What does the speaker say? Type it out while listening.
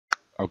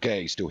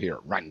Okay, still here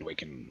at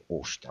Randwick in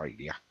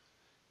Australia.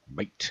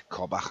 Mate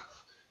Cobber,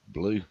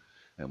 blue,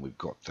 and we've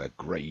got the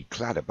grey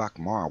Clutterbuck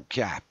mile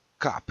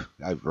cup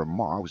over a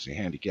mile. It's a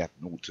handicap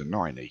 0 to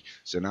 90.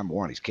 So number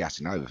one is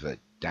casting over for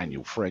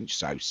Daniel French,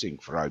 so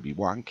Sink for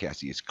Obi-Wan,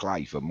 Cassius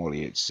Clay for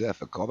Molly at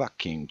Surfer Cobber,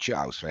 King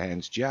Charles for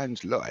Hans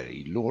Jones,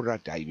 Lottie Laura,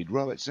 David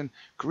Robertson,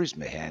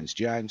 Charisma Hans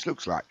Jones,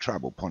 Looks Like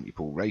Trouble,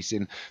 Pontypool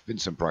Racing,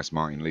 Vincent Price,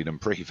 Martin Leadham,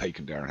 Pretty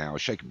Vacant Darren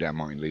Howard, Shake 'em Down,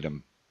 Martin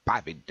Leadham,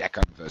 David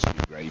Decker versus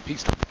Hugh Gray,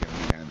 Peace Time for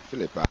Kevin Meehan,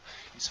 Philippa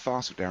is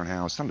Fast for Darren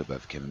Howard,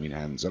 Thunderbird for Kevin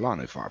Meehan,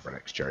 Zolano 5 for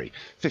Alex Cherry,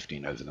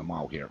 15 over the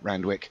mile here at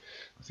Randwick.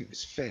 I think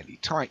it's fairly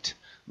tight.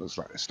 Looks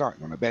like they're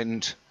starting on a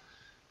bend.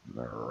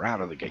 They're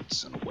out of the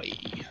gates and away.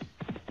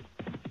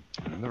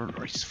 Another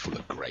race full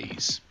of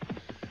greys.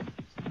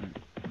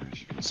 As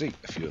you can see,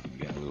 a few of them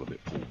get a little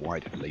bit pulled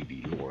wide.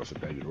 Lady Laura for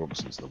David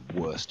Robertson's the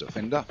worst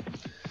offender.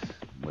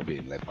 We're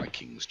being led by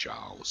King's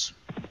Charles.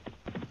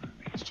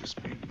 He's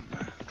just been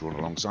drawn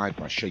alongside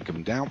by Shake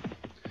 'em Down.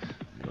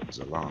 We've got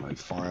Zolano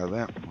Fire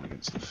there.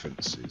 Against the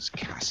fence is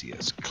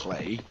Cassius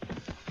Clay.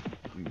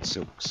 Green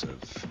Silks of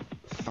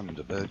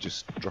Thunderbird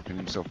just dropping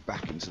himself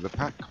back into the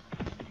pack.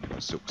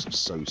 Silks of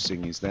So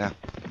Sing is there.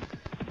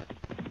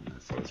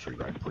 Follow through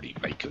road, Pretty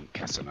Vacant,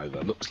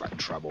 Casanova, Looks Like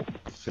Trouble,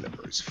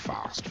 Philippa is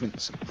Fast,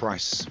 Vincent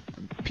Price,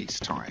 and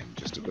Peacetime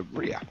just at the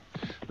rear.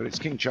 But it's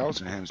King Charles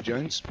and Hans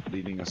Jones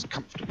leading us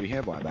comfortably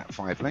here by about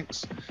 5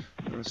 lengths.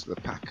 The rest of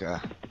the pack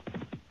are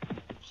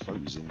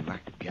closing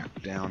that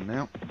gap down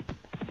now.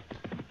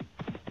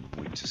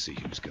 Wait to see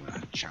who's going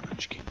to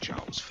challenge King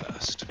Charles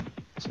first.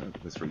 So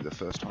we're through the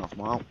first half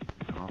mile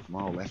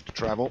left to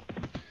travel.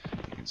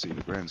 You can see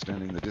the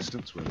grandstand in the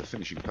distance where the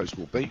finishing post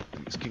will be,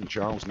 and it's King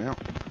Charles now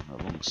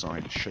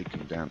alongside Shake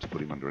 'em Down to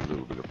put him under a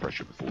little bit of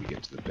pressure before we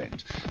get to the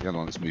bend. The other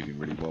one that's moving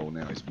really well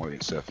now is Molly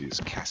at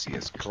Surfy's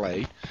Cassius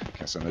Clay.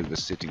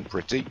 Casanova's sitting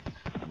pretty,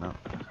 and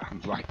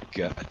unlike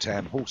a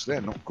Tam horse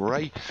there, not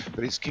grey,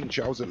 but it's King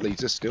Charles that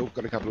leads us still.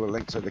 Got a couple of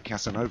lengths over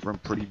Casanova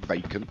and Pretty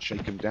Vacant.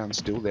 Shake 'em Down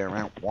still there,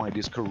 out wide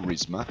is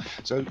Charisma.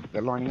 So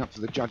they're lining up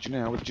for the judge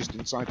now with just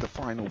inside the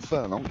final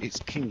furlong. It's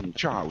King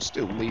Charles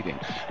still leading,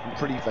 and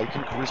Pretty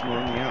Vacant, Charisma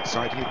on the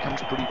outside. Here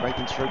comes Pretty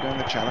Vacant to throw down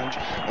the challenge,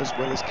 as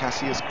well as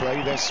Cassius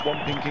Clay. They're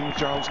swamping King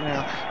Charles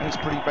now, and it's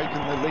Pretty Vacant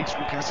that leads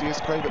from Cassius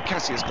Clay, but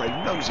Cassius Clay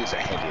noses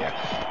ahead here.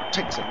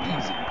 Takes an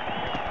easy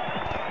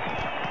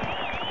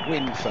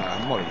win for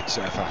Molly at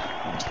Surfer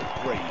into the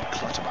grey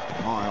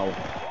Clutterbuck mile.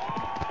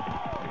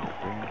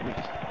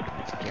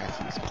 It's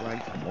Cassius Clay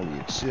for Molly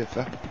at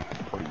Surfer.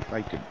 Pretty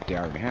Vacant,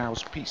 Darren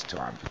House.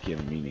 Peacetime for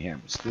Kevin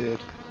Meehan was third.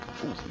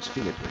 Fourth was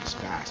Philippa is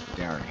Fast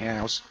for Darren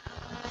House.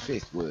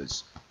 Fifth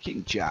was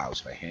King Charles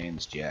for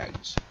Hans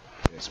Jones.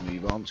 Let's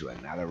move on to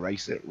another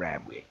race at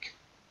Randwick.